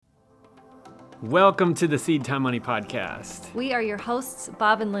Welcome to the Seed Time Money Podcast. We are your hosts,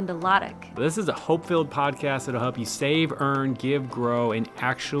 Bob and Linda Loddick. This is a hope-filled podcast that'll help you save, earn, give, grow, and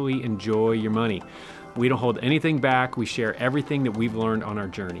actually enjoy your money. We don't hold anything back. We share everything that we've learned on our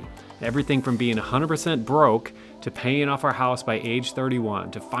journey. Everything from being 100% broke to paying off our house by age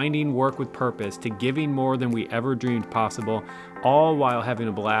 31, to finding work with purpose, to giving more than we ever dreamed possible, all while having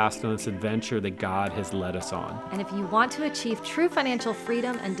a blast on this adventure that God has led us on. And if you want to achieve true financial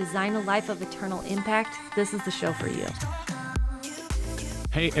freedom and design a life of eternal impact, this is the show for you.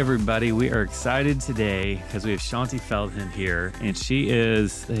 Hey everybody, we are excited today because we have Shaunti Feldhahn here, and she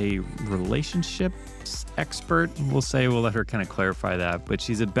is a relationships expert. We'll let her kind of clarify that, but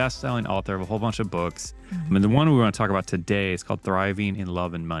she's a best-selling author of a whole bunch of books. And the one we want to talk about today is called Thriving in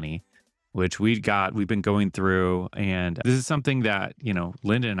Love and Money, which we've been going through. And this is something that,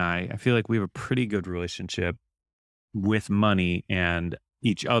 Linda and I feel like we have a pretty good relationship with money and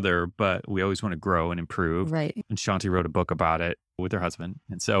each other, but we always want to grow and improve. Right. And Shaunti wrote a book about it with her husband.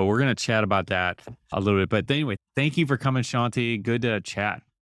 And so we're going to chat about that a little bit. But anyway, thank you for coming, Shaunti. Good to chat.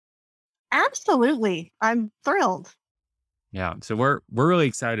 Absolutely. I'm thrilled. Yeah. So we're really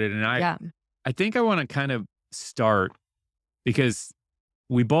excited. And I think I want to kind of start because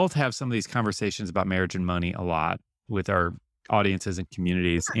we both have some of these conversations about marriage and money a lot with our audiences and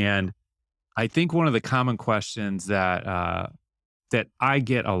communities. And I think one of the common questions that I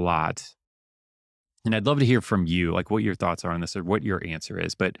get a lot, and I'd love to hear from you, like what your thoughts are on this or what your answer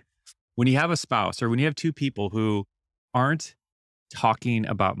is. But when you have a spouse or when you have two people who aren't talking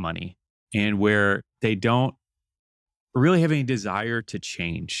about money and where they don't really have any desire to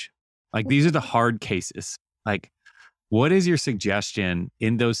change, like these are the hard cases. Like, what is your suggestion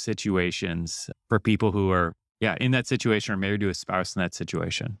in those situations for people who are, in that situation or married to a spouse in that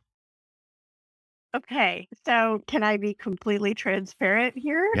situation? Okay. So can I be completely transparent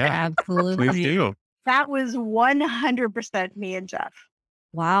here? Yeah, Absolutely. please do. That was 100% me and Jeff.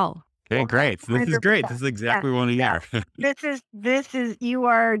 Wow. Okay, great. This is great. This is exactly what we are. This is, you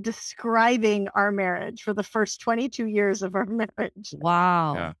are describing our marriage for the first 22 years of our marriage.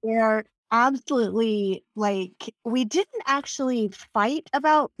 Wow. Yeah. We're absolutely we didn't actually fight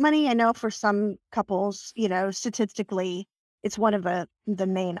about money. I know for some couples, statistically, it's one of the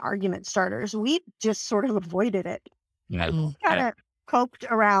main argument starters. We just sort of avoided it. Yeah. Kind of coped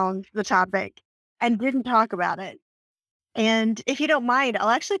around the topic and didn't talk about it. And if you don't mind, I'll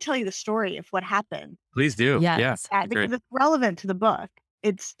actually tell you the story of what happened. Please do. Yes. Yeah. Because Great. it's relevant to the book.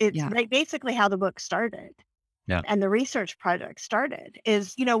 It's Yeah. basically how the book started. Yeah. And the research project started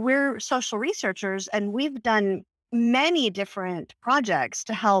is, we're social researchers and we've done many different projects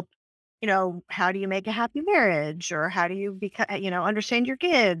to help, how do you make a happy marriage, or how do you understand your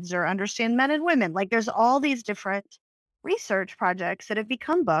kids or understand men and women? Like there's all these different research projects that have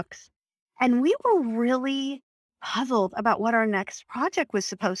become books. And we were really puzzled about what our next project was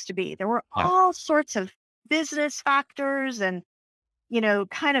supposed to be. There were all sorts of business factors and,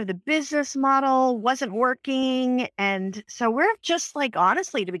 kind of the business model wasn't working. And so we're just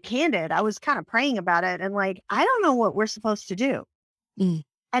honestly, to be candid, I was kind of praying about it and I don't know what we're supposed to do. Mm.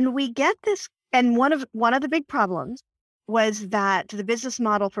 And we get this. And one of the big problems was that the business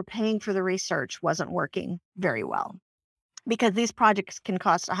model for paying for the research wasn't working very well, because these projects can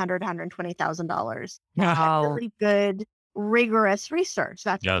cost $100,000, $120,000. Wow. Really good, rigorous research.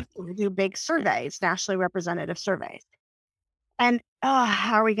 That's Yeah. why we do big surveys, nationally representative surveys. And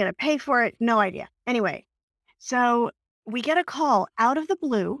how are we going to pay for it? No idea. Anyway, so we get a call out of the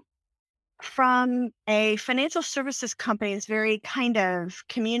blue from a financial services company that's very kind of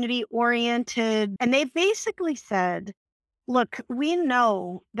community oriented. And they basically said, look, we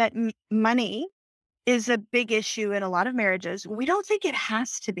know that money is a big issue in a lot of marriages. We don't think it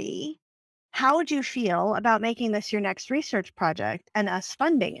has to be. How would you feel about making this your next research project and us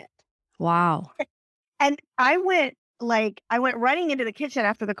funding it? Wow. And I went running into the kitchen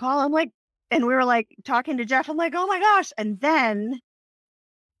after the call. And we were talking to Jeff. I'm like, oh my gosh. And then,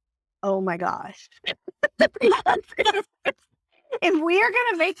 oh my gosh. If we are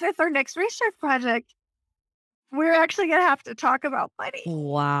going to make this our next research project, we're actually going to have to talk about money.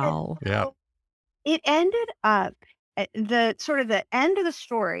 Wow. Yeah. It ended up at the end of the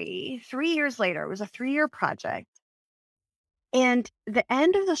story 3 years later. It was a 3-year project. And the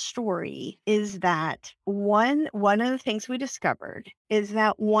end of the story is that one of the things we discovered is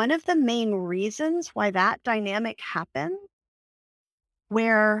that one of the main reasons why that dynamic happened,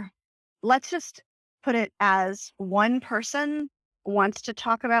 where let's just put it as one person wants to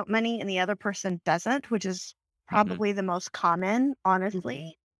talk about money and the other person doesn't, which is probably the most common,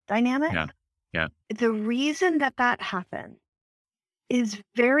 honestly, dynamic. Yeah. Yeah. The reason that happened is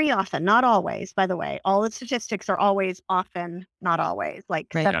very often, not always, by the way, all the statistics are always often, not always, like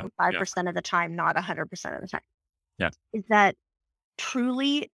Right. 75% of the time, not 100% of the time, Yeah. is that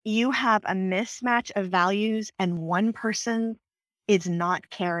truly you have a mismatch of values and one person is not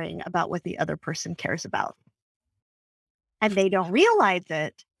caring about what the other person cares about. And they don't realize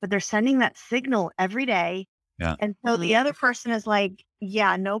it, but they're sending that signal every day. Yeah. And so the other person is like,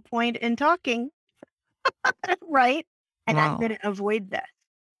 yeah, no point in talking. Right. And I'm Wow. going to avoid this.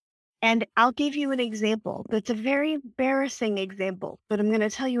 And I'll give you an example. That's a very embarrassing example, but I'm going to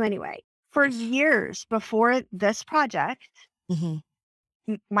tell you anyway. For years before this project, Mhm.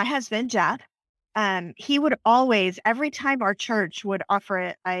 my husband, Jeff, he would always, every time our church would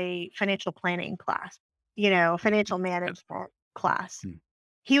offer a financial planning class, financial management class, Hmm.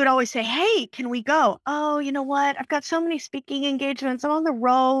 he would always say, hey, can we go? Oh, you know what? I've got so many speaking engagements. I'm on the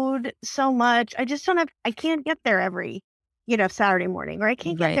road so much. I can't get there every, Saturday morning, or I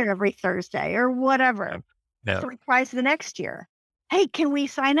can't get Right. there every Thursday or whatever. Yeah. So he tries the next year. Hey, can we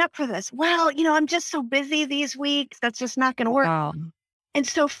sign up for this? Well, I'm just so busy these weeks. That's just not going to work. Wow. And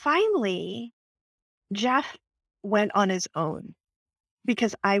so finally, Jeff went on his own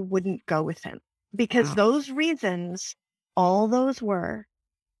because I wouldn't go with him. Because Wow. those reasons, all those were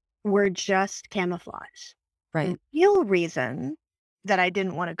just camouflage. Right. The real reason that I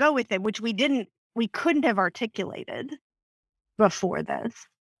didn't want to go with him, which we couldn't have articulated before this,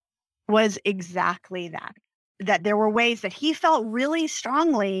 was exactly that there were ways that he felt really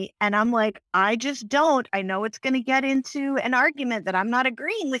strongly. And I'm like, I just don't. I know it's going to get into an argument that I'm not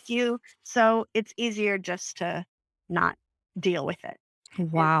agreeing with you. So it's easier just to not deal with it.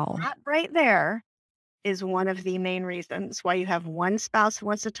 And Wow. that right there is one of the main reasons why you have one spouse who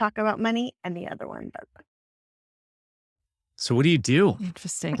wants to talk about money and the other one doesn't. So what do you do?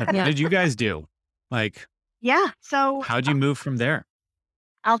 Interesting. What Yeah. did you guys do? Like, Yeah. So how'd you move from there?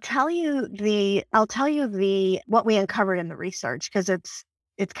 I'll tell you the what we uncovered in the research, because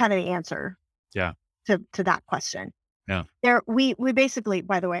it's kind of the answer Yeah. to that question. Yeah. We basically,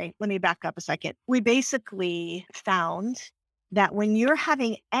 by the way, let me back up a second. We basically found that when you're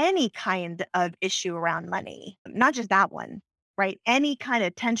having any kind of issue around money, not just that one, right? Any kind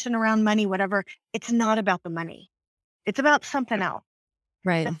of tension around money, whatever, it's not about the money. It's about something else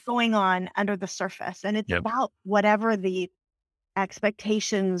Right. that's going on under the surface. And it's Yep. about whatever the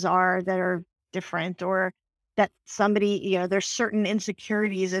expectations are that are different, or that somebody, there's certain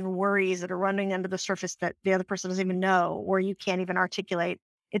insecurities and worries that are running under the surface that the other person doesn't even know, or you can't even articulate.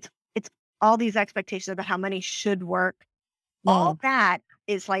 It's all these expectations about how money should work. All that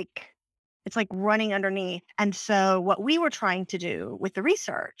is like, it's like running underneath. And so what we were trying to do with the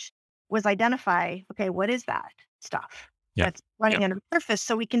research was identify, okay, what is that stuff Yep. that's running under the surface,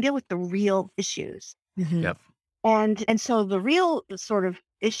 so we can deal with the real issues. Mhm. Yep. And so the real sort of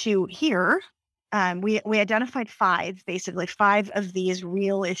issue here, we identified basically five of these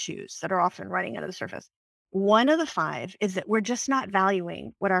real issues that are often running under the surface. One of the five is that we're just not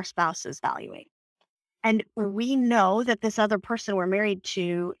valuing what our spouse is valuing. And we know that this other person we're married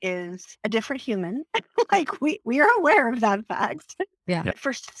to is a different human. Like we are aware of that fact. Yeah. Yeah.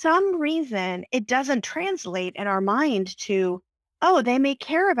 For some reason, it doesn't translate in our mind to, oh, they may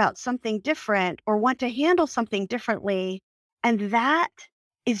care about something different or want to handle something differently. And that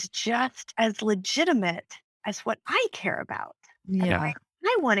is just as legitimate as what I care about. Yeah.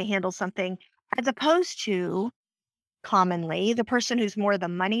 I want to handle something, as opposed to commonly the person who's more the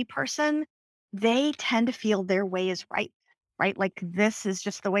money person, they tend to feel their way is right. Right. Like, this is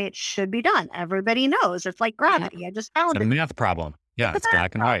just the way it should be done. Everybody knows it's like gravity. I just found It's a it. math problem. Yeah. It's a math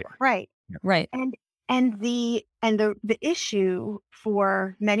black and white. problem. Right. Right. And the issue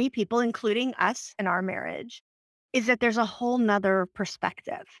for many people, including us in our marriage, is that there's a whole nother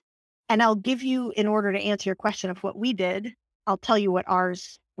perspective. And I'll give you, in order to answer your question of what we did, I'll tell you what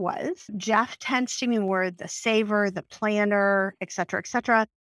ours was. Jeff tends to be more the saver, the planner, et cetera, et cetera.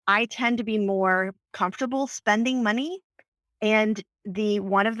 I tend to be more comfortable spending money. And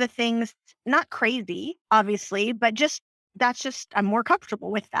one of the things, not crazy, obviously, but I'm more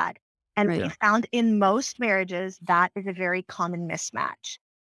comfortable with that. And Right. we found in most marriages that is a very common mismatch.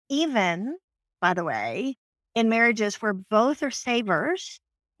 Even, by the way, in marriages where both are savers,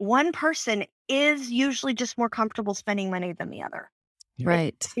 one person is usually just more comfortable spending money than the other.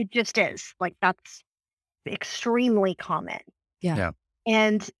 Right. It just is. Like, that's extremely common. Yeah. Yeah.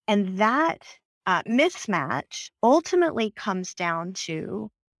 And that mismatch ultimately comes down to,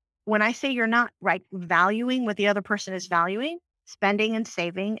 when I say you're not right valuing what the other person is valuing, spending and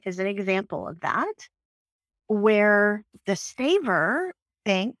saving is an example of that, where the saver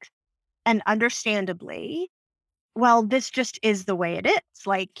thinks, and understandably, well, this just is the way it is.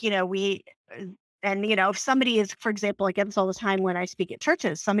 Like, uh, and, if somebody is, for example, I get this all the time when I speak at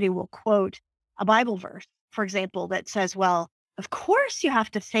churches, somebody will quote a Bible verse, for example, that says, well, of course you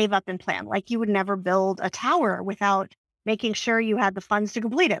have to save up and plan. Like you would never build a tower without making sure you had the funds to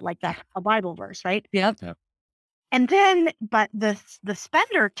complete it. Like that's a Bible verse, right? Yep. And then, but the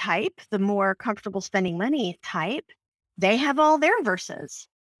spender type, the more comfortable spending money type, they have all their verses.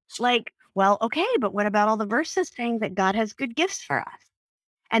 Like, well, okay, but what about all the verses saying that God has good gifts for us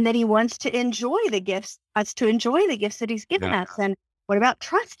and that he wants to enjoy the gifts, us to enjoy the gifts that he's given us? And what about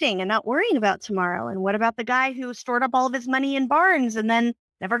trusting and not worrying about tomorrow? And what about the guy who stored up all of his money in barns and then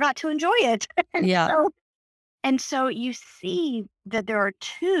never got to enjoy it? Yeah. And so you see that there are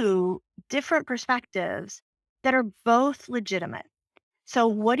two different perspectives that are both legitimate. So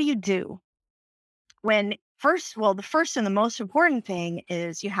what do you do when the first and the most important thing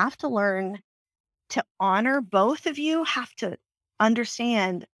is you have to learn to honor. Both of you have to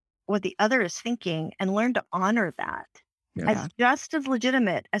understand what the other is thinking and learn to honor that as just as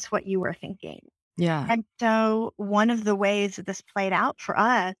legitimate as what you were thinking. Yeah. And so one of the ways that this played out for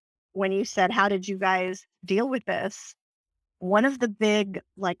us, when you said, how did you guys deal with this? One of the big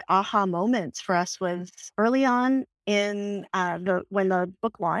like aha moments for us was early on in when the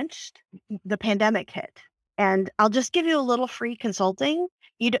book launched, the pandemic hit. And I'll just give you a little free consulting.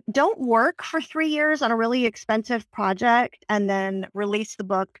 You don't work for 3 years on a really expensive project and then release the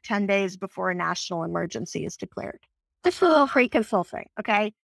book 10 days before a national emergency is declared. Just a little free consulting,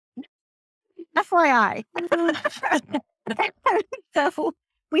 okay? FYI. So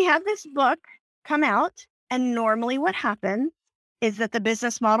we have this book come out, and normally what happens is that the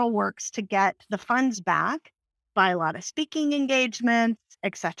business model works to get the funds back by a lot of speaking engagements,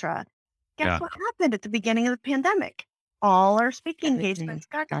 etc. Guess what happened at the beginning of the pandemic? All our speaking engagements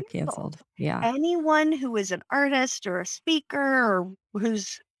got canceled. Yeah. Anyone who is an artist or a speaker or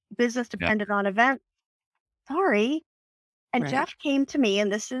whose business depended on events, sorry. And Jeff came to me,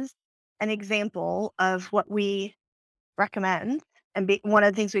 and this is an example of what we recommend. And one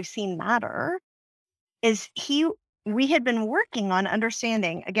of the things we've seen matter is we had been working on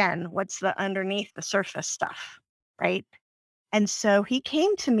understanding, again, what's the underneath the surface stuff, right? And so he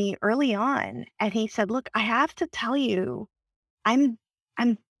came to me early on and he said, look, I have to tell you, I've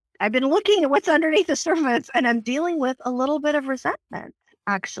been looking at what's underneath the surface and I'm dealing with a little bit of resentment,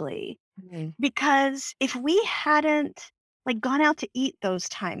 actually, because if we hadn't like gone out to eat those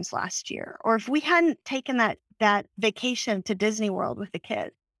times last year, or if we hadn't taken that vacation to Disney World with the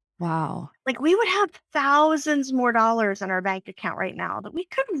kids, wow, like we would have thousands more dollars in our bank account right now that we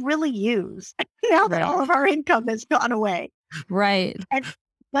could really use now that all of our income has gone away. Right.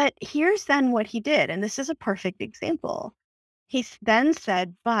 But here's then what he did, and this is a perfect example. He then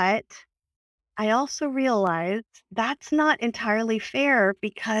said, but I also realized that's not entirely fair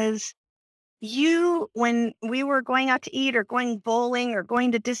because when we were going out to eat or going bowling or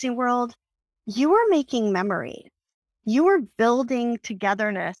going to Disney World, you were making memories. You were building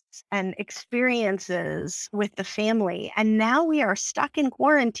togetherness and experiences with the family. And now we are stuck in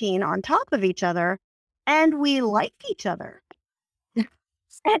quarantine on top of each other and we like each other.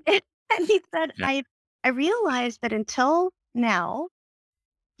 and he said, I realized that until now,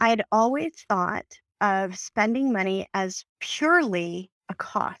 I'd always thought of spending money as purely a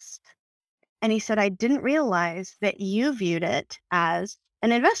cost. And he said, I didn't realize that you viewed it as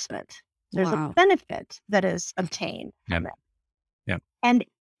an investment. There's a benefit that is obtained from it. Yeah. And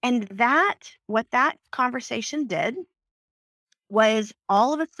what that conversation did was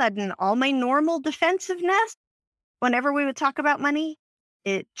all of a sudden, all my normal defensiveness, whenever we would talk about money,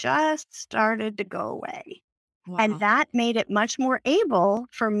 it just started to go away. Wow. And that made it much more able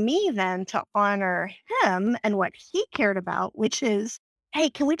for me then to honor him and what he cared about, which is, hey,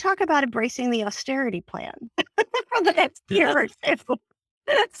 can we talk about embracing the austerity plan for the next year or two?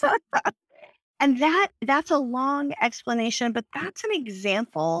 And that's a long explanation, but that's an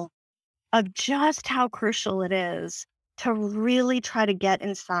example of just how crucial it is to really try to get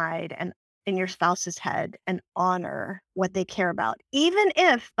inside and in your spouse's head and honor what they care about. Even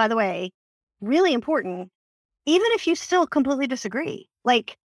if, by the way, really important, even if you still completely disagree.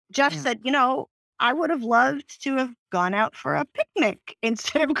 Like Jeff said, I would have loved to have gone out for a picnic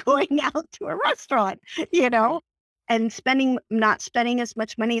instead of going out to a restaurant, and not spending as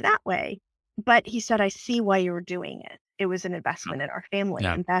much money that way. But he said, I see why you were doing it. It was an investment in our family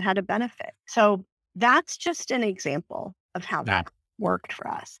and that had a benefit. So that's just an example of how that worked for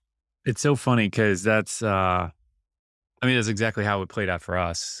us. It's so funny because that's I mean, that's exactly how it played out for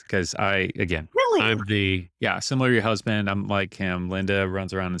us. Because again, Really? similar to your husband. I'm like him. Linda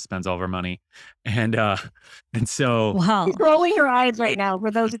runs around and spends all of our money. And, and so, She's Wow. rolling her eyes right now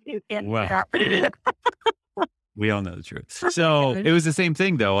for those of you who can't well, figure out. we all know the truth. So Good. it was the same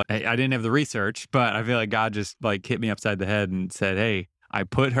thing though. I didn't have the research, but I feel like God just like hit me upside the head and said, hey, I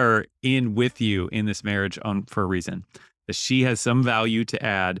put her in with you in this marriage for a reason. That she has some value to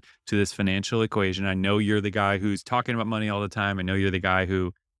add to this financial equation. I know you're the guy who's talking about money all the time. I know you're the guy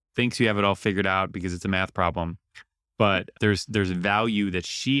who thinks you have it all figured out because it's a math problem. But there's value that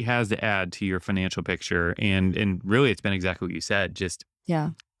she has to add to your financial picture. And really it's been exactly what you said. Just Yeah.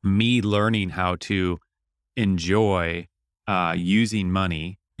 me learning how to enjoy using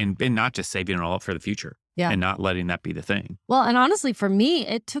money and not just saving it all up for the future Yeah. and not letting that be the thing. Well, and honestly, for me,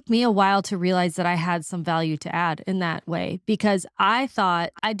 it took me a while to realize that I had some value to add in that way because I thought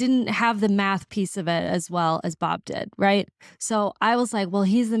I didn't have the math piece of it as well as Bob did, right? So I was like, well,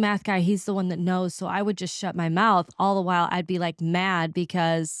 he's the math guy. He's the one that knows. So I would just shut my mouth all the while. I'd be like mad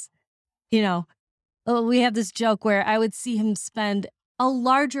because, we have this joke where I would see him spend a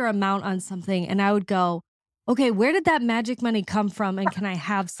larger amount on something and I would go, okay, where did that magic money come from? And can I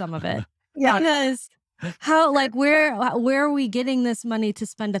have some of it? Yeah. Because how, like, where are we getting this money to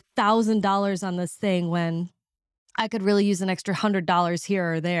spend $1,000 on this thing when I could really use an extra $100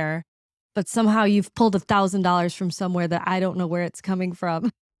 here or there? But somehow you've pulled $1,000 from somewhere that I don't know where it's coming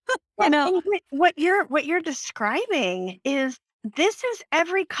from. And what you're describing is this is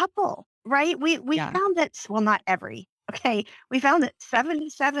every couple, right? We Yeah. found that, well, not every. Okay, we found that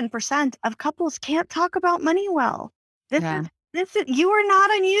 77% of couples can't talk about money well. Yeah. This is you are not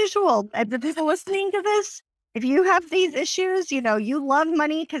unusual. The people listening to this, if you have these issues, you love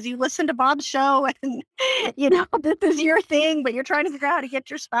money because you listen to Bob's show and this is your thing, but you're trying to figure out how to get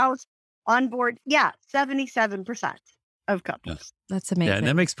your spouse on board. Yeah, 77% of couples. That's Yeah, amazing. and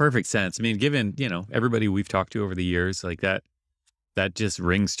that makes perfect sense. I mean, given, everybody we've talked to over the years, like that just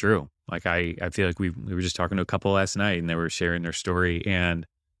rings true. Like I feel like we were just talking to a couple last night and they were sharing their story and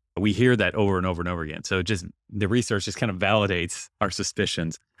we hear that over and over and over again. So just the research just kind of validates our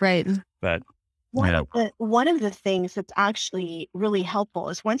suspicions. Right. But One of the things that's actually really helpful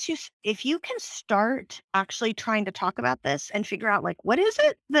is if you can start actually trying to talk about this and figure out like, what is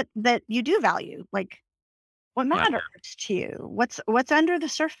it that you do value? Like what Yeah. matters to you? What's under the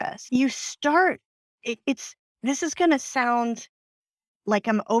surface? You start, this is going to sound like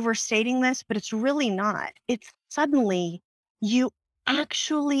I'm overstating this, but it's really not. It's suddenly you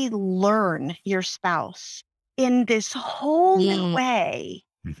actually learn your spouse in this whole new way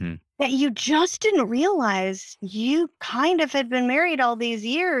mhm. that you just didn't realize you kind of had been married all these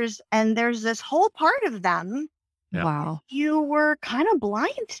years. And there's this whole part of them Yeah. Wow. you were kind of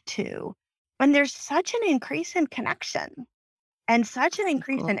blind to when there's such an increase in connection and such an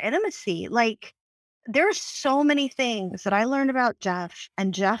increase Cool. in intimacy. Like there's so many things that I learned about Jeff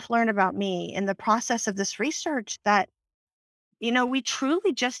and Jeff learned about me in the process of this research that, we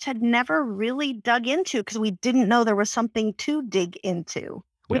truly just had never really dug into because we didn't know there was something to dig into.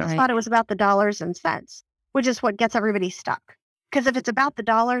 We Yeah. just Right. thought it was about the dollars and cents, which is what gets everybody stuck. Because if it's about the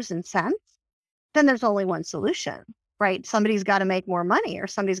dollars and cents, then there's only one solution, right? Somebody's got to make more money or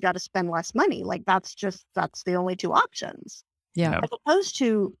somebody's got to spend less money. Like that's the only two options. Yeah. Yeah. As opposed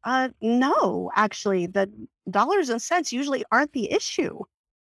to, no, actually, the dollars and cents usually aren't the issue.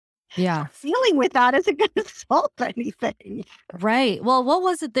 Yeah. Dealing with that isn't going to solve anything. Right. Well, what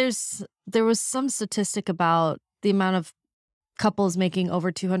was it? There was some statistic about the amount of couples making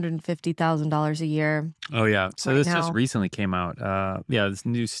over $250,000 a year. Oh yeah. So Right this just now. recently came out. This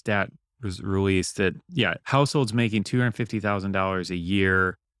new stat was released that households making $250,000 a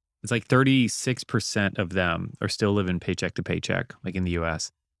year, it's like 36% of them are still living paycheck to paycheck, like in the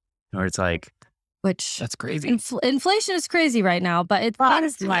US. Or it's like Which that's crazy. inflation is crazy right now, but it But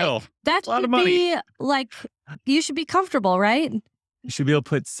seems like Still, that a lot of should money. be like you should be comfortable, right? You should be able to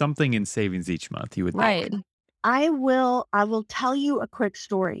put something in savings each month, you would think. Right. I will tell you a quick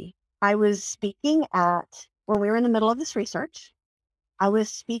story. I was speaking when we were in the middle of this research, I was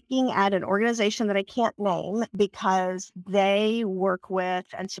speaking at an organization that I can't name because they work with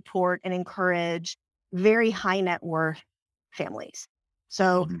and support and encourage very high net worth families.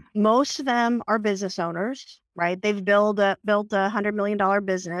 So Mhm. most of them are business owners, right? They've built a $100 million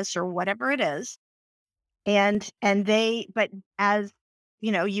business or whatever it is. But as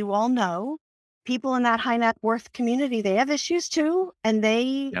you all know, people in that high net worth community, they have issues too, and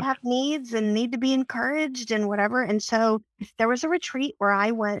they Yep. have needs and need to be encouraged and whatever. And so there was a retreat where I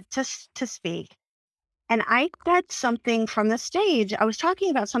went to speak, and I said something from the stage. I was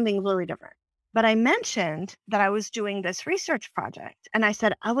talking about something really different. But I mentioned that I was doing this research project, and I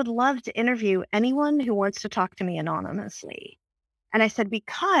said, I would love to interview anyone who wants to talk to me anonymously. And I said,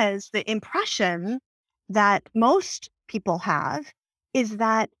 because the impression that most people have is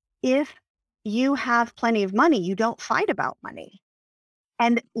that if you have plenty of money, you don't fight about money.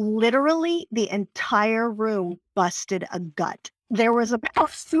 And literally the entire room busted a gut. There was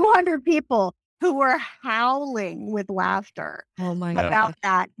about 200 people who were howling with laughter Oh my Yeah. about God.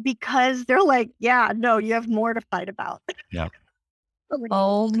 that because they're like, yeah, no, you have more to fight about. Yeah.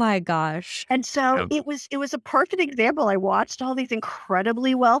 Oh my gosh. And so Yeah. it was a perfect example. I watched all these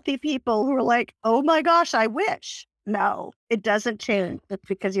incredibly wealthy people who were like, oh my gosh, I wish. No, it doesn't change. It's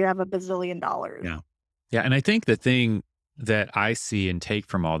because you have $1 bazillion. Yeah. Yeah. And I think the thing that I see and take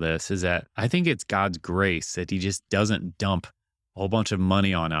from all this is that I think it's God's grace that he just doesn't dump a whole bunch of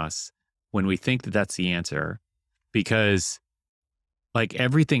money on us when we think that that's the answer. Because like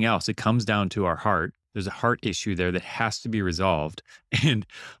everything else, it comes down to our heart. There's a heart issue there that has to be resolved. And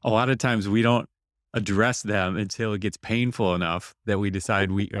a lot of times we don't address them until it gets painful enough that we decide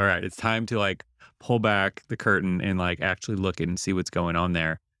all right, it's time to like pull back the curtain and like actually look and see what's going on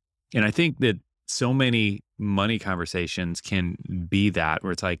there. And I think that so many money conversations can be that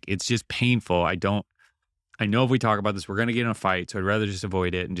where it's like, it's just painful. I know if we talk about this, we're going to get in a fight. So I'd rather just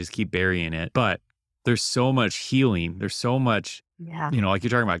avoid it and just keep burying it. But there's so much healing. There's so much, Yeah. like you're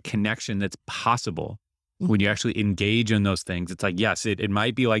talking about connection that's possible when you actually engage in those things. It's like, yes, it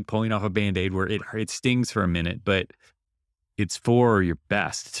might be like pulling off a Band-Aid where it stings for a minute, but it's for your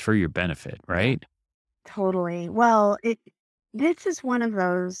best. It's for your benefit, right? Totally. Well, this is one of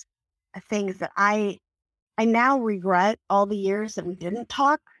those things that I now regret all the years that we didn't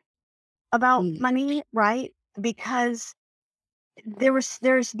talk about money, right? Because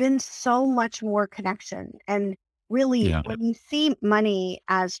there's been so much more connection. And really, Yeah. when you see money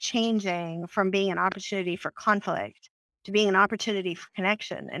as changing from being an opportunity for conflict to being an opportunity for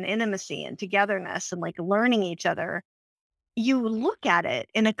connection and intimacy and togetherness and like learning each other, you look at it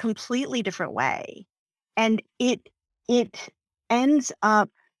in a completely different way. And it ends up,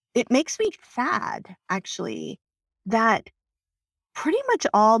 it makes me sad actually that pretty much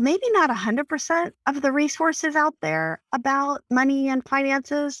all, maybe not 100% of the resources out there about money and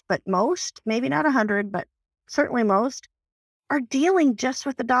finances, but most, maybe not 100, but certainly most, are dealing just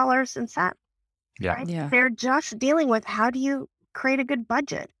with the dollars and cents. Yeah. Right? Yeah. They're just dealing with how do you create a good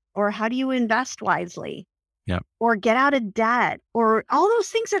budget or how do you invest wisely? Yeah. Or get out of debt or all those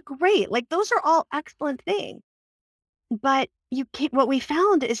things are great. Like those are all excellent things. But what we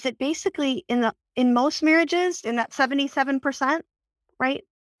found is that basically in most marriages, in that 77%, right?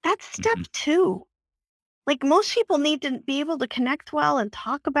 That's step Mhm. 2. Like most people need to be able to connect well and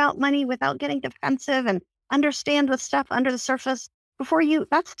talk about money without getting defensive and understand the stuff under the surface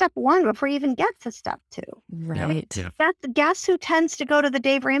that's step 1 before you even get to step 2. Right. Yeah. Guess who tends to go to the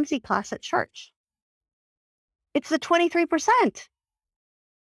Dave Ramsey class at church? It's the 23%.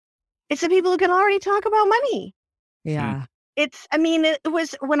 It's the people who can already talk about money. Yeah. It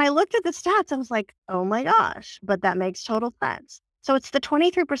was when I looked at the stats, I was like, oh my gosh, but that makes total sense. So it's the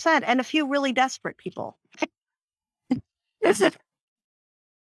 23% and a few really desperate people. That's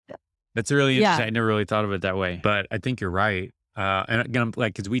really Yeah. interesting. I never really thought of it that way, but I think you're right. And again, I'm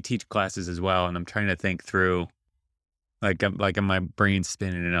like, cause we teach classes as well. And I'm trying to think through like, my brain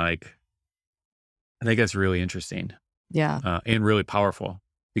spinning and I think that's really interesting. Yeah. And really powerful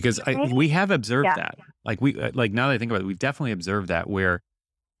because we have observed Yeah. that. Like now that I think about it, we've definitely observed that where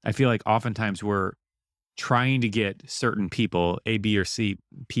I feel like oftentimes we're trying to get certain people, A, B, or C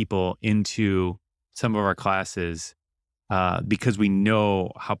people into some of our classes because we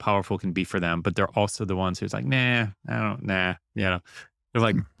know how powerful it can be for them, but they're also the ones who's like, nah, they're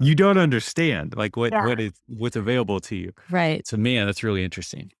like, you don't understand like what's available to you. Right. So man, that's really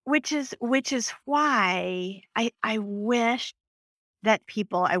interesting. Which is why I wish that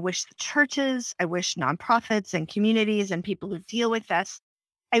I wish the churches, I wish nonprofits and communities and people who deal with this,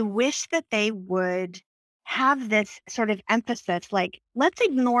 I wish that they would have this sort of emphasis, like, let's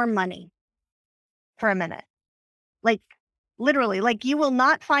ignore money for a minute. Like, literally, like you will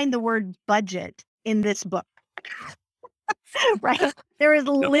not find the word budget in this book, right? There is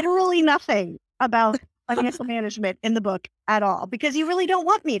literally nothing about financial management in the book at all, because you really don't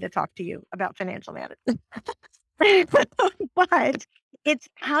want me to talk to you about financial management. But it's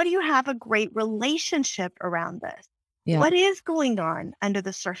how do you have a great relationship around this? Yeah. What is going on under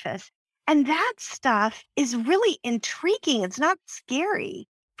the surface? And that stuff is really intriguing. It's not scary.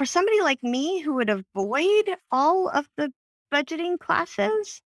 For somebody like me who would avoid all of the budgeting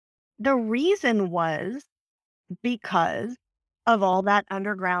classes, the reason was because of all that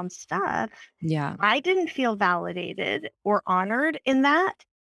underground stuff, Yeah. I didn't feel validated or honored in that.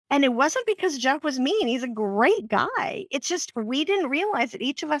 And it wasn't because Jeff was mean. He's a great guy. It's just we didn't realize that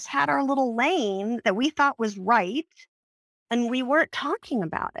each of us had our little lane that we thought was right, and we weren't talking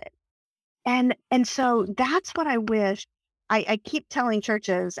about it. And so that's what I wish. I keep telling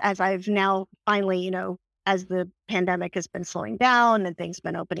churches, as I've now finally, as the pandemic has been slowing down and things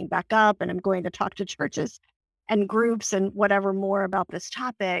been opening back up, and I'm going to talk to churches and groups and whatever more about this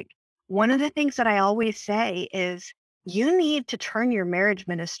topic. One of the things that I always say is you need to turn your marriage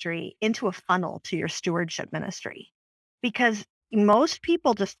ministry into a funnel to your stewardship ministry, because most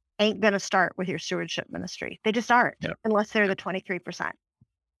people just ain't going to start with your stewardship ministry. They just aren't, Yeah. unless they're the 23%.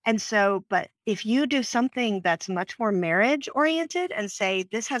 And so, but if you do something that's much more marriage oriented and say,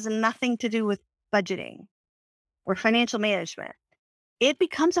 this has nothing to do with budgeting or financial management, it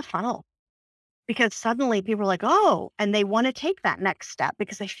becomes a funnel, because suddenly people are like, oh, and they want to take that next step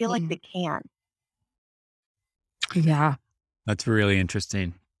because they feel like they can. Yeah. That's really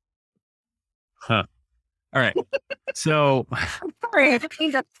interesting. Huh. All right. So I'm sorry, I didn't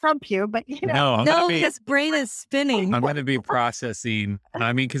mean to trump you, but No, his brain is spinning. I'm going to be processing.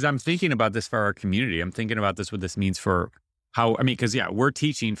 I mean, because I'm thinking about this for our community. I'm thinking about this, what this means for because we're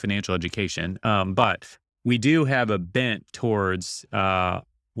teaching financial education, but we do have a bent towards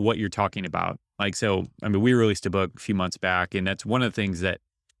what you're talking about. Like, so, I mean, we released a book a few months back, and that's one of the things that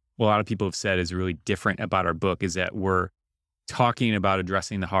a lot of people have said is really different about our book is that we're talking about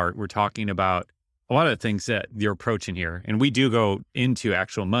addressing the heart. We're talking about a lot of the things that you're approaching here. And we do go into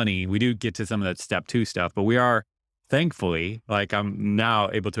actual money. We do get to some of that step 2 stuff, but we are thankfully, like I'm now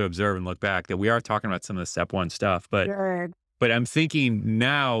able to observe and look back, that we are talking about some of the step 1 stuff. But I'm thinking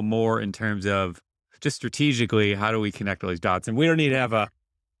now more in terms of just strategically, how do we connect all these dots? And we don't need to have a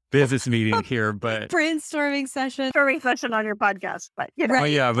business meeting here, but Brainstorming session on your podcast, but well,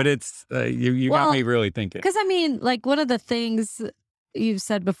 yeah, but it's you got me really thinking. Because I mean, like, one of the things you've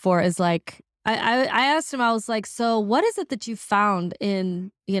said before is like, I asked him, I was like, so what is it that you found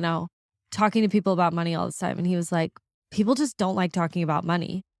in, talking to people about money all the time? And he was like, people just don't like talking about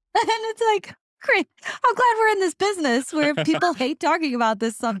money. And it's like, great. I'm glad we're in this business where people hate talking about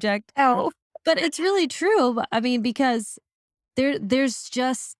this subject. Oh, but it's really true. I mean, because there's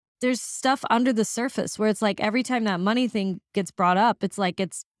stuff under the surface where it's like every time that money thing gets brought up, it's like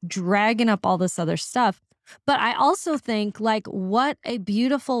it's dragging up all this other stuff. But I also think, like, what a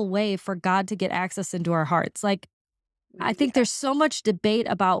beautiful way for God to get access into our hearts. Like, I think there's so much debate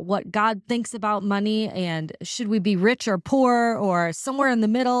about what God thinks about money and should we be rich or poor or somewhere in the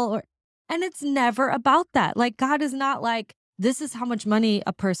middle, and it's never about that. Like, God is not like, this is how much money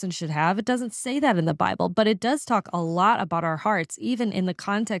a person should have. It doesn't say that in the Bible, but it does talk a lot about our hearts, even in the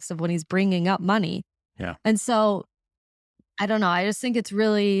context of when he's bringing up money. Yeah. And so, I don't know. I just think it's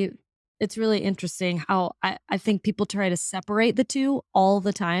really interesting how I think people try to separate the two all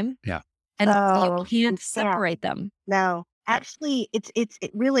the time. Yeah. And you can't separate them. No, actually, it's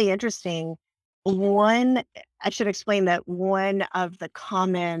really interesting. I should explain that one of the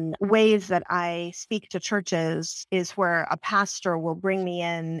common ways that I speak to churches is where a pastor will bring me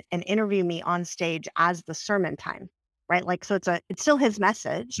in and interview me on stage as the sermon time, right? Like, so it's still his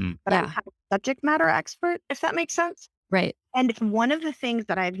message, but I'm kind of subject matter expert, if that makes sense. Right. And one of the things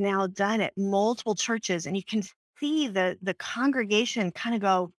that I've now done at multiple churches, and you can see the congregation kind of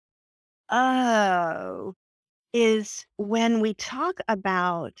go, oh, is when we talk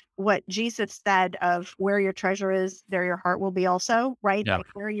about what Jesus said of where your treasure is, there your heart will be also, right? Yeah. Like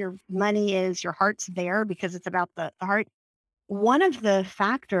where your money is, your heart's there, because it's about the heart. One of the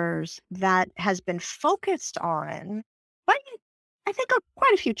factors that has been focused on, but I think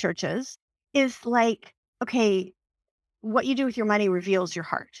quite a few churches, is like, okay, what you do with your money reveals your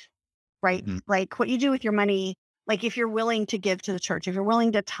heart, right? Mhm. Like what you do with your money, like if you're willing to give to the church, if you're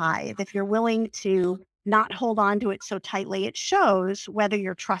willing to tithe, if you're willing to not hold on to it so tightly, it shows whether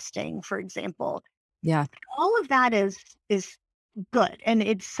you're trusting, for example. Yeah. All of that is good, and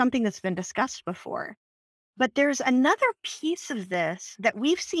it's something that's been discussed before. But there's another piece of this that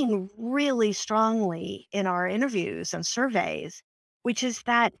we've seen really strongly in our interviews and surveys, which is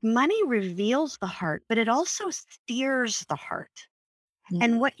that money reveals the heart, but it also steers the heart.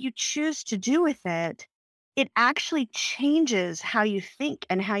 And what you choose to do with it, it actually changes how you think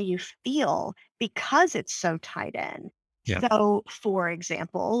and how you feel because it's so tied in. Yeah. So, for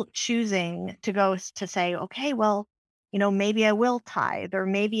example, choosing to go to say, okay, well, maybe I will tithe or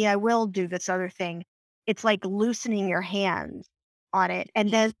maybe I will do this other thing. It's like loosening your hands on it.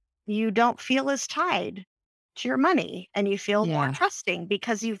 And then you don't feel as tied to your money and you feel more trusting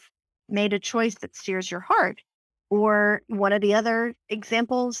because you've made a choice that steers your heart. Or one of the other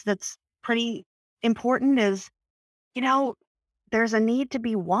examples that's pretty important is, you know, there's a need to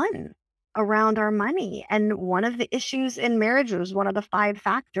be one around our money. And one of the issues in marriages, one of the 5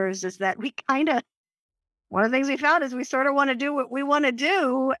 factors is that one of the things we found is we sort of want to do what we want to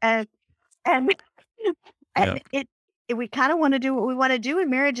do. And, Yeah. and we kind of want to do what we want to do in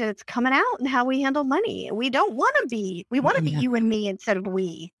marriage, and it's coming out in how we handle money. We want to be Yeah. you and me instead of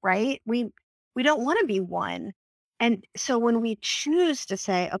we, right? We don't want to be one. And so when we choose to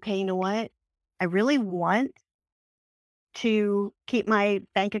say, okay, you know what? I really want to keep my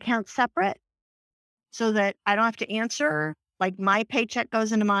bank account separate so that I don't have to answer. Like my paycheck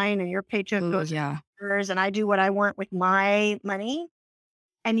goes into mine and your paycheck Ooh, goes into yeah. yours, and I do what I want with my money.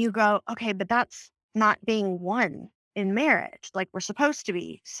 And you go, okay, but that's not being one in marriage like we're supposed to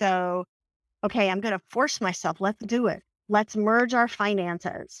be. So, okay, I'm going to force myself. Let's do it. Let's merge our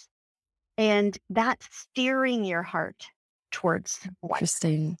finances. And that's steering your heart towards one.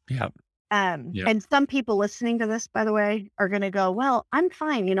 Interesting. Yeah. Yeah. And some people listening to this, by the way, are going to go, well, I'm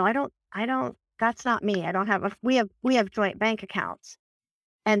fine. I don't, that's not me. I don't have, we have joint bank accounts.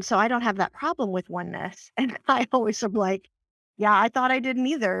 And so I don't have that problem with oneness. And I always am like, yeah, I thought I didn't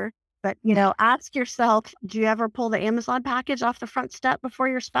either. But, ask yourself, do you ever pull the Amazon package off the front step before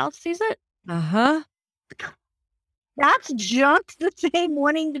your spouse sees it? Uh-huh. That's just the same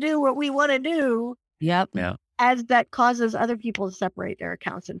wanting to do what we want to do Yep. Yeah. as that causes other people to separate their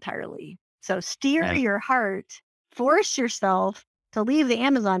accounts entirely. So steer Yeah. your heart, force yourself to leave the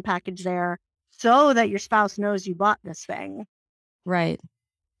Amazon package there so that your spouse knows you bought this thing. Right.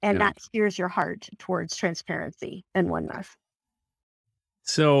 And Yeah. that steers your heart towards transparency and oneness.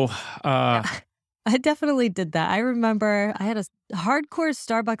 So, I definitely did that. I remember I had a hardcore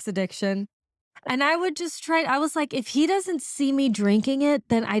Starbucks addiction, and I would just try. I was like, if he doesn't see me drinking it,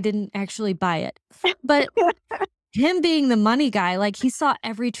 then I didn't actually buy it. But him being the money guy, like he saw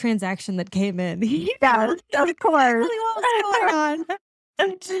every transaction that came in. He Yes, of course. really what was going on.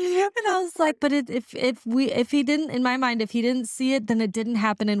 And I was like, but if he didn't, in my mind, if he didn't see it, then it didn't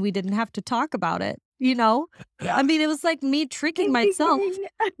happen, and we didn't have to talk about it. I mean, it was like me tricking myself,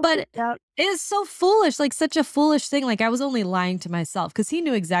 but Yep. it is so foolish, like such a foolish thing. Like I was only lying to myself because he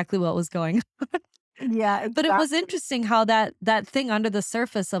knew exactly what was going on. Yeah, But it was exactly. interesting how that thing under the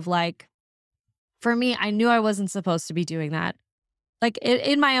surface of like, for me, I knew I wasn't supposed to be doing that. Like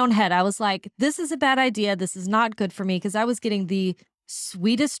in my own head, I was like, this is a bad idea. This is not good for me because I was getting the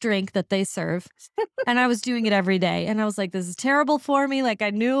sweetest drink that they serve and I was doing it every day. And I was like, this is terrible for me. Like I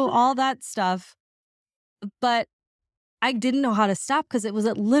knew all that stuff, but I didn't know how to stop because it was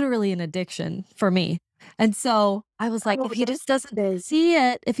literally an addiction for me. And so I was like, Oh, if he yes, just doesn't it is. see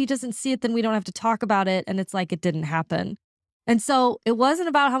it, then we don't have to talk about it. And it's like it didn't happen. And so it wasn't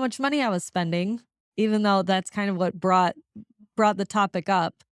about how much money I was spending, even though that's kind of what brought the topic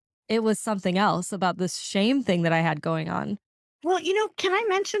up. It was something else about this shame thing that I had going on. Well, can I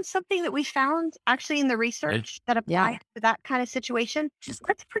mention something that we found actually in the research that Yeah. applied to that kind of situation? Just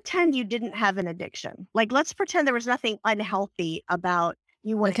let's pretend you didn't have an addiction. Like, let's pretend there was nothing unhealthy about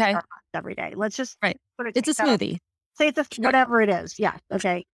you wanting Okay. Starbucks every day. Let's just Right. sort of It's a take that off. smoothie. Say it's Sure. whatever it is. Yeah.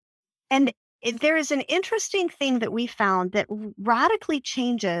 Okay. And there is an interesting thing that we found that radically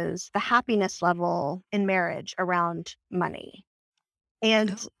changes the happiness level in marriage around money.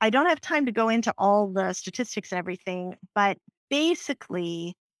 And Oh. I don't have time to go into all the statistics and everything, but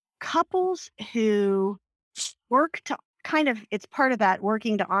basically, couples who work to it's part of that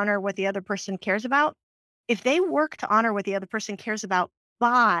working to honor what the other person cares about. If they work to honor what the other person cares about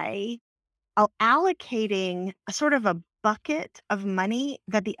by allocating a sort of a bucket of money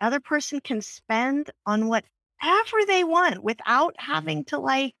that the other person can spend on whatever they want without having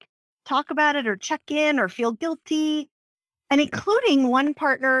to talk about it or check in or feel guilty, and including one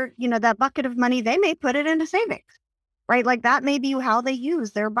partner, that bucket of money, they may put it into savings, right? Like that may be how they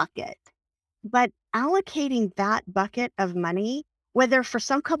use their bucket. But allocating that bucket of money, whether for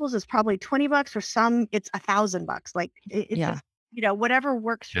some couples it's probably $20, for some it's $1,000. Like it's Yeah. just, whatever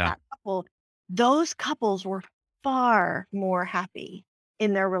works for Yeah. that couple. Those couples were far more happy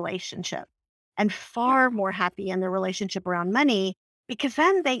in their relationship and far more happy in their relationship around money, because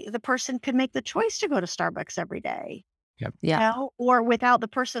then the person could make the choice to go to Starbucks every day. Yeah. Or without the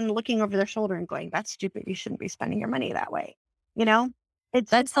person looking over their shoulder and going, that's stupid. You shouldn't be spending your money that way. It's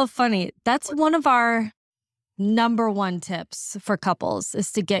That's so funny. That's one of our number one tips for couples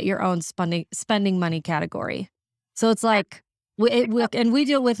is to get your own spending money category. So it's like and we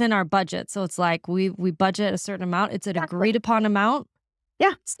do it within our budget. So it's like we budget a certain amount. It's an Exactly. agreed upon amount.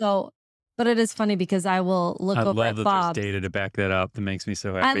 Yeah. So But it is funny because I will look I over love at that Bob's. there's data to back that up. That makes me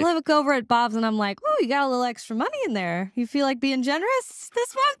so I happy. look over at Bob's and I'm like, oh, you got a little extra money in there. You feel like being generous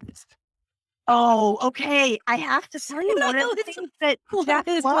this month? Oh, okay. I have to tell you, one of the things that Jeff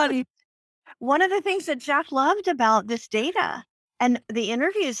It's loved, funny. one of the things that Jeff loved about this data and the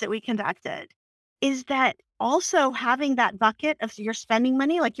interviews that we conducted is that also having that bucket of your spending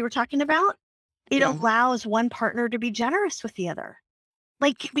money, like you were talking about, it allows one partner to be generous with the other.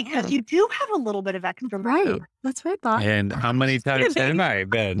 Like, because you do have a little bit of extra money. Right. That's right, Bob. And how many times have I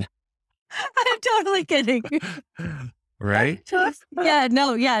been? I'm totally kidding. Right? Yeah,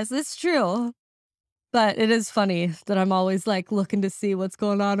 no, yes, it's true. But it is funny that I'm always like looking to see what's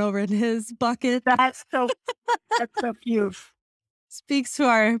going on over in his bucket. That's so cute. Speaks to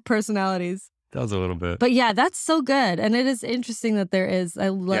our personalities. Does a little bit. But yeah, that's so good. And it is interesting that there is, I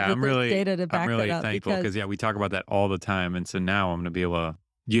love Yeah, that I'm there's really, data to back I'm really that up. thankful because we talk about that all the time, and so now I'm going to be able to.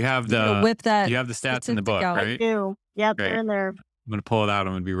 You have you know, the whip that. you have the stats in the statistic book, out. right? Do. Yep, Great. they're in there. I'm going to pull it out.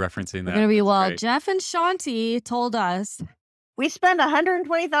 I'm going to be referencing We're that. going to be, That's well, great. Jeff and Shanti told us. We spend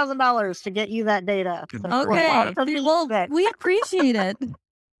 $120,000 to get you that data. So Okay. Well, that. we appreciate it.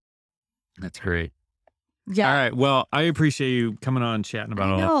 That's great. Yeah. All right. Well, I appreciate you coming on and chatting about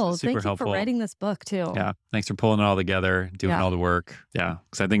I all that. know. It's super Thank you helpful. for writing this book too. Yeah. Thanks for pulling it all together, doing Yeah. all the work. Yeah.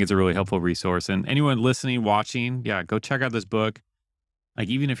 Because I think it's a really helpful resource. And anyone listening, watching, yeah, go check out this book. Like,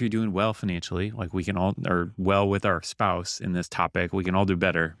 even if you're doing well financially, like we can all, or well with our spouse in this topic, we can all do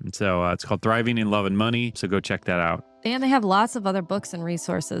better. And so it's called Thriving in Love and Money. So go check that out. And they have lots of other books and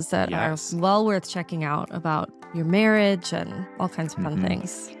resources that Yes. are well worth checking out about your marriage and all kinds of fun Mhm.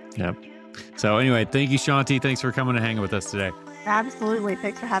 things. Yep. So anyway, thank you, Shanti. Thanks for coming and hanging with us today. Absolutely.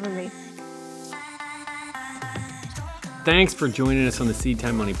 Thanks for having me. Thanks for joining us on the Seed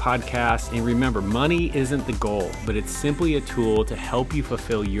Time Money podcast. And remember, money isn't the goal, but it's simply a tool to help you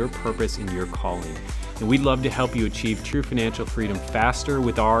fulfill your purpose and your calling. And we'd love to help you achieve true financial freedom faster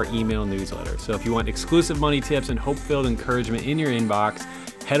with our email newsletter. So if you want exclusive money tips and hope-filled encouragement in your inbox,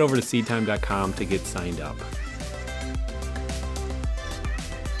 head over to seedtime.com to get signed up.